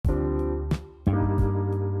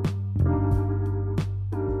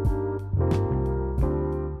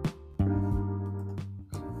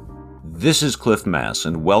This is Cliff Mass,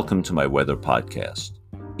 and welcome to my weather podcast.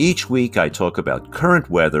 Each week I talk about current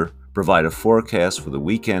weather, provide a forecast for the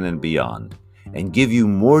weekend and beyond, and give you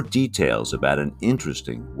more details about an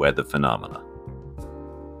interesting weather phenomena.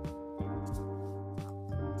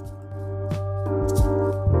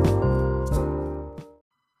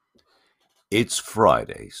 It's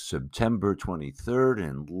Friday, September 23rd,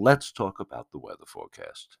 and let's talk about the weather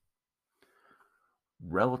forecast.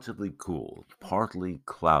 Relatively cool, partly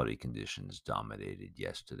cloudy conditions dominated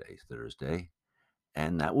yesterday, Thursday,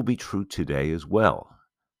 and that will be true today as well,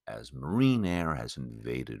 as marine air has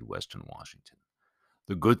invaded western Washington.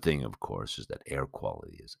 The good thing, of course, is that air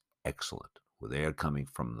quality is excellent. With air coming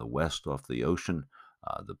from the west off the ocean,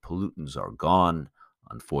 the pollutants are gone.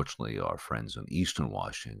 Unfortunately, our friends in eastern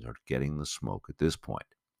Washington are getting the smoke at this point.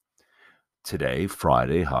 Today,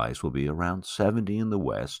 Friday, highs will be around 70 in the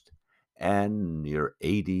west and near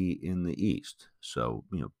 80 in the east. So,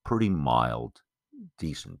 pretty mild,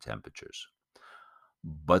 decent temperatures.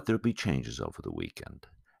 But there'll be changes over the weekend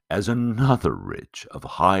as another ridge of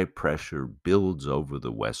high pressure builds over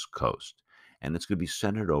the west coast, and it's going to be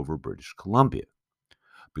centered over British Columbia.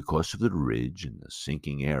 Because of the ridge and the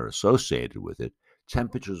sinking air associated with it,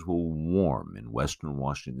 temperatures will warm in western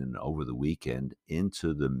Washington over the weekend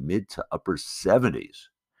into the mid to upper 70s.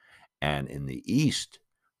 And in the east,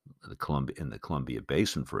 in the Columbia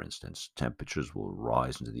Basin, for instance, temperatures will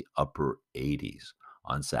rise into the upper 80s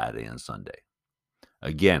on Saturday and Sunday.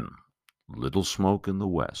 Again, little smoke in the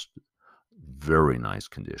west, very nice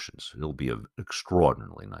conditions. It'll be an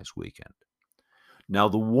extraordinarily nice weekend. Now,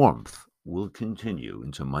 the warmth will continue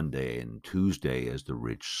into Monday and Tuesday as the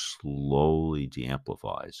ridge slowly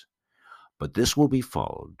de-amplifies. But this will be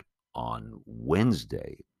followed on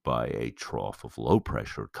Wednesday by a trough of low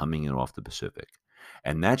pressure coming in off the Pacific.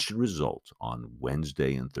 And that should result on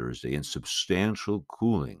Wednesday and Thursday in substantial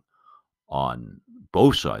cooling on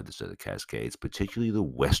both sides of the Cascades, particularly the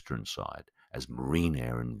western side, as marine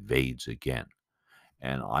air invades again.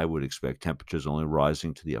 And I would expect temperatures only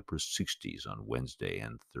rising to the upper 60s on Wednesday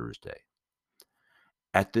and Thursday.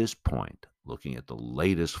 At this point, looking at the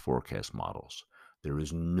latest forecast models, there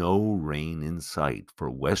is no rain in sight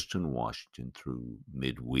for western Washington through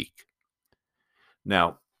midweek.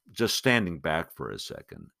 Now, just standing back for a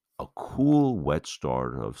second, a cool, wet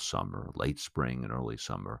start of summer, late spring and early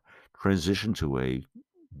summer, transition to a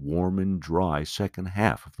warm and dry second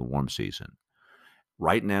half of the warm season.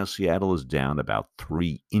 Right now, Seattle is down about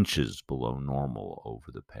 3 inches below normal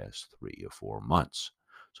over the past 3 or 4 months.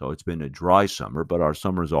 So it's been a dry summer, but our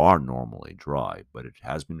summers are normally dry, but it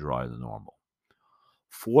has been drier than normal.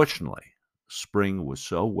 Fortunately, spring was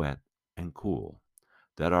so wet and cool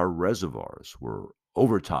that our reservoirs were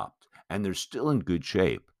overtopped, and they're still in good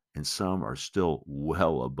shape, and some are still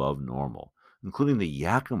well above normal, including the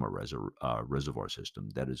Yakima reservoir system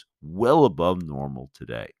that is well above normal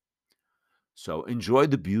today. So enjoy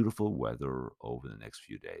the beautiful weather over the next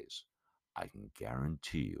few days. I can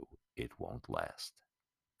guarantee you it won't last.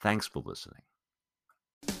 Thanks for listening.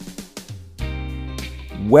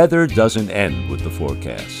 Weather doesn't end with the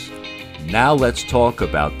forecast. Now let's talk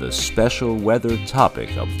about the special weather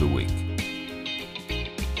topic of the week.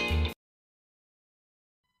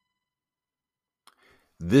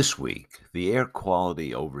 This week, the air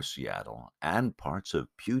quality over Seattle and parts of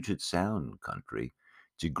Puget Sound country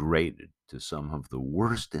degraded to some of the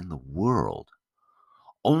worst in the world.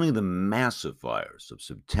 Only the massive fires of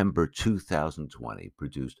September 2020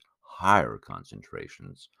 produced higher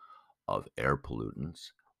concentrations of air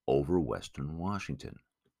pollutants over western Washington.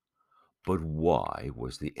 But why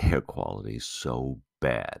was the air quality so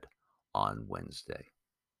bad on Wednesday?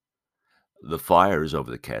 The fires over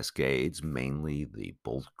the Cascades, mainly the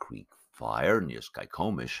Bolt Creek fire near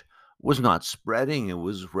Skykomish, was not spreading. It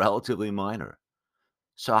was relatively minor.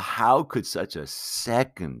 So how could such a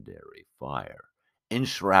secondary fire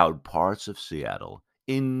enshroud parts of Seattle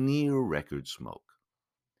in near record smoke?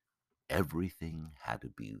 Everything had to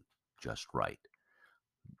be just right.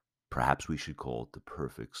 Perhaps we should call it the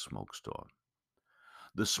perfect smoke storm.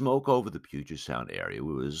 The smoke over the Puget Sound area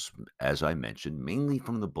was, as I mentioned, mainly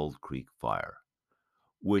from the Bolt Creek fire,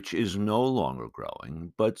 which is no longer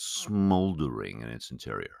growing, but smoldering in its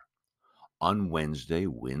interior. On Wednesday,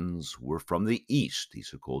 winds were from the east.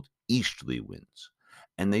 These are called easterly winds,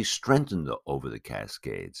 and they strengthened over the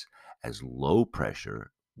Cascades as low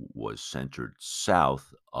pressure was centered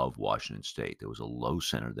south of Washington State. There was a low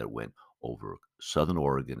center that went over southern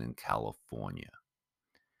Oregon and California.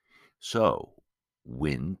 So,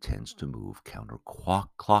 wind tends to move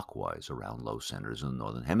counterclockwise around low centers in the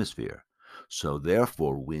northern hemisphere. So,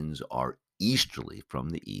 therefore, winds are easterly from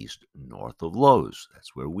the east north of Lowe's.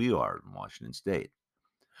 That's where we are in Washington State.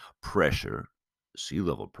 Pressure, sea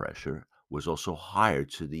level pressure, was also higher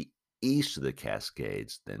to the east of the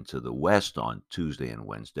Cascades than to the west on Tuesday and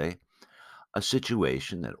Wednesday, a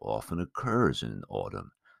situation that often occurs in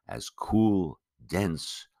autumn as cool,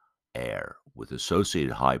 dense air with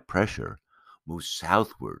associated high pressure moves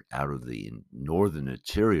southward out of the northern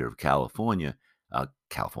interior of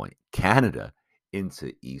Canada,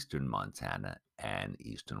 into eastern Montana and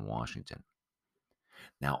eastern Washington.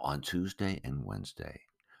 Now, on Tuesday and Wednesday,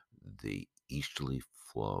 the easterly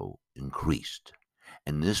flow increased,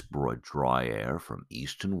 and this brought dry air from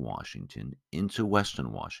eastern Washington into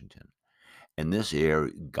western Washington. And this air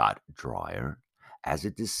got drier as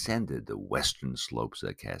it descended the western slopes of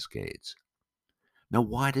the Cascades. Now,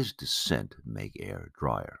 why does descent make air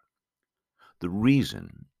drier? The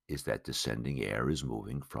reason is that descending air is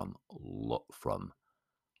moving from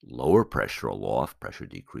lower pressure aloft, pressure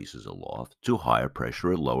decreases aloft, to higher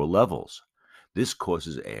pressure at lower levels. This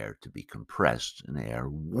causes air to be compressed, and air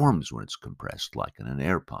warms when it's compressed, like in an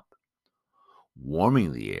air pump.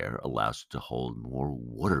 Warming the air allows it to hold more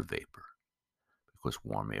water vapor, because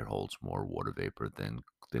warm air holds more water vapor than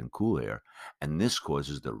cool air, and this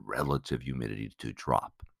causes the relative humidity to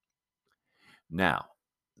drop. Now,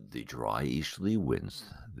 the dry easterly winds,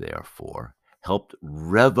 therefore, helped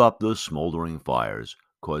rev up those smoldering fires,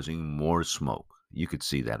 causing more smoke. You could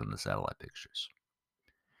see that in the satellite pictures.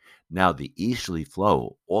 Now, the easterly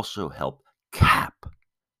flow also helped cap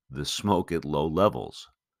the smoke at low levels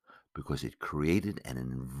because it created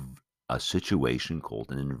a situation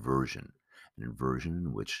called an inversion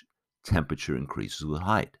in which temperature increases with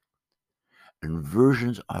height.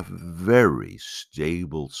 Inversions are very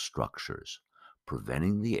stable structures,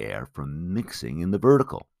 preventing the air from mixing in the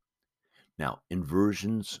vertical. Now,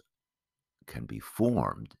 inversions can be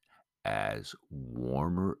formed as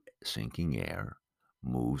warmer sinking air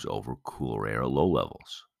moves over cooler air at low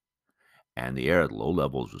levels. And the air at low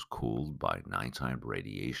levels was cooled by nighttime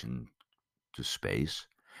radiation to space,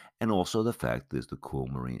 and also the fact there's the cool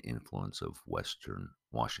marine influence of western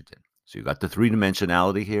Washington. So you got the three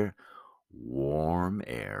dimensionality here. Warm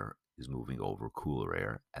air is moving over cooler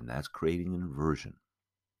air, and that's creating an inversion.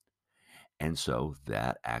 And so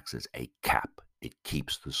that acts as a cap. It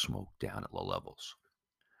keeps the smoke down at low levels.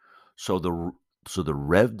 So the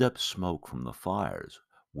revved up smoke from the fires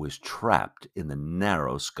was trapped in the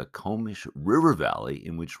narrow Skokomish River Valley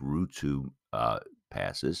in which Route 2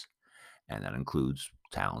 passes, and that includes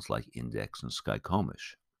towns like Index and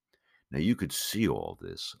Skykomish. Now you could see all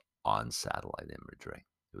this on satellite imagery.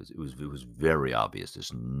 It was very obvious,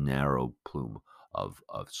 this narrow plume of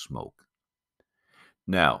smoke.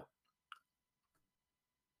 Now,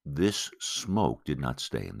 this smoke did not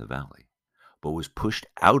stay in the valley, but was pushed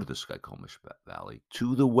out of the Skykomish Valley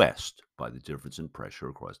to the west by the difference in pressure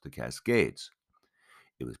across the Cascades.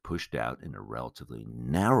 It was pushed out in a relatively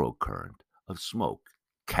narrow current of smoke,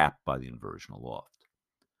 capped by the inversion aloft.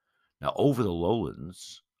 Now, over the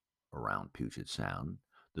lowlands around Puget Sound,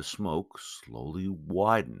 the smoke slowly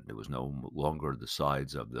widened. There was no longer the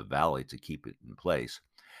sides of the valley to keep it in place,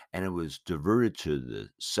 and it was diverted to the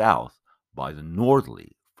south by the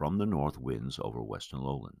northerly from the north winds over western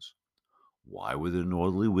lowlands. Why were there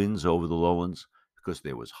northerly winds over the lowlands? Because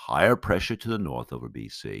there was higher pressure to the north over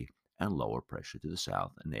BC and lower pressure to the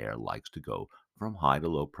south, and the air likes to go from high to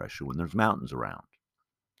low pressure when there's mountains around.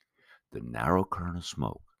 The narrow current of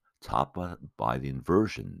smoke, topped by the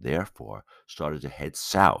inversion, therefore, started to head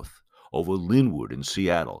south over Linwood and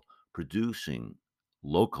Seattle, producing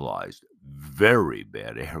localized, very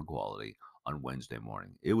bad air quality on Wednesday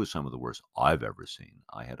morning. It was some of the worst I've ever seen.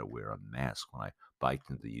 I had to wear a mask when I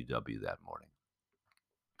biked into the UW that morning.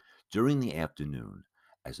 During the afternoon,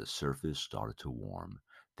 as the surface started to warm,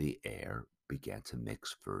 the air began to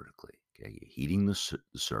mix vertically. Okay? You're heating the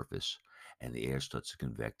surface, and the air starts to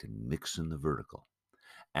convect and mix in the vertical.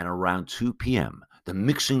 And around 2 p.m., the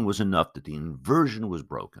mixing was enough that the inversion was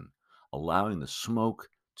broken, allowing the smoke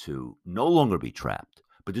to no longer be trapped,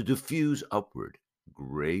 but to diffuse upward,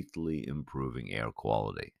 greatly improving air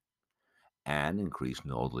quality. And increased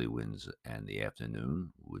northerly winds in the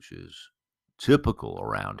afternoon, which is typical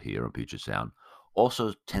around here in Puget Sound,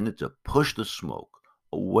 also tended to push the smoke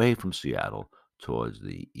away from Seattle towards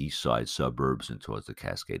the east side suburbs and towards the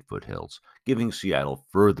Cascade foothills, giving Seattle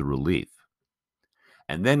further relief.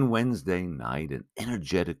 And then Wednesday night, an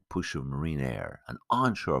energetic push of marine air, an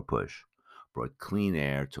onshore push, brought clean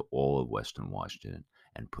air to all of western Washington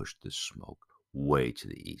and pushed the smoke way to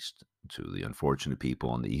the east, to the unfortunate people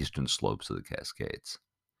on the eastern slopes of the Cascades.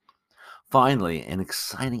 Finally, an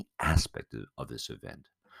exciting aspect of this event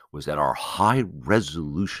was that our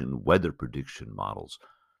high-resolution weather prediction models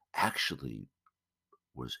actually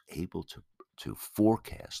was able to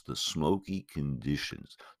forecast the smoky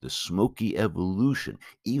conditions, the smoky evolution,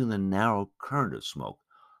 even the narrow current of smoke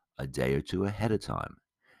a day or two ahead of time.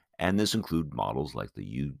 And this include models like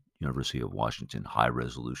the University of Washington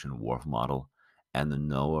High-Resolution WRF model and the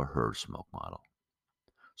NOAA HRRR smoke model.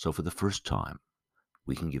 So for the first time,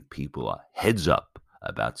 we can give people a heads up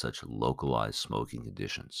about such localized smoking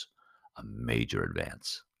conditions, a major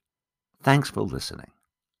advance. Thanks for listening.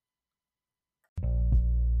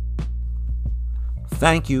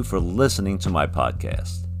 Thank you for listening to my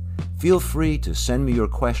podcast. Feel free to send me your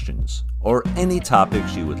questions or any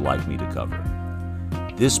topics you would like me to cover.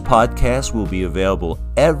 This podcast will be available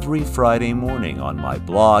every Friday morning on my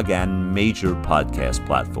blog and major podcast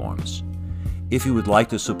platforms. If you would like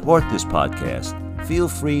to support this podcast, feel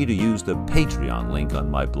free to use the Patreon link on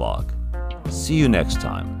my blog. See you next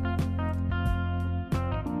time.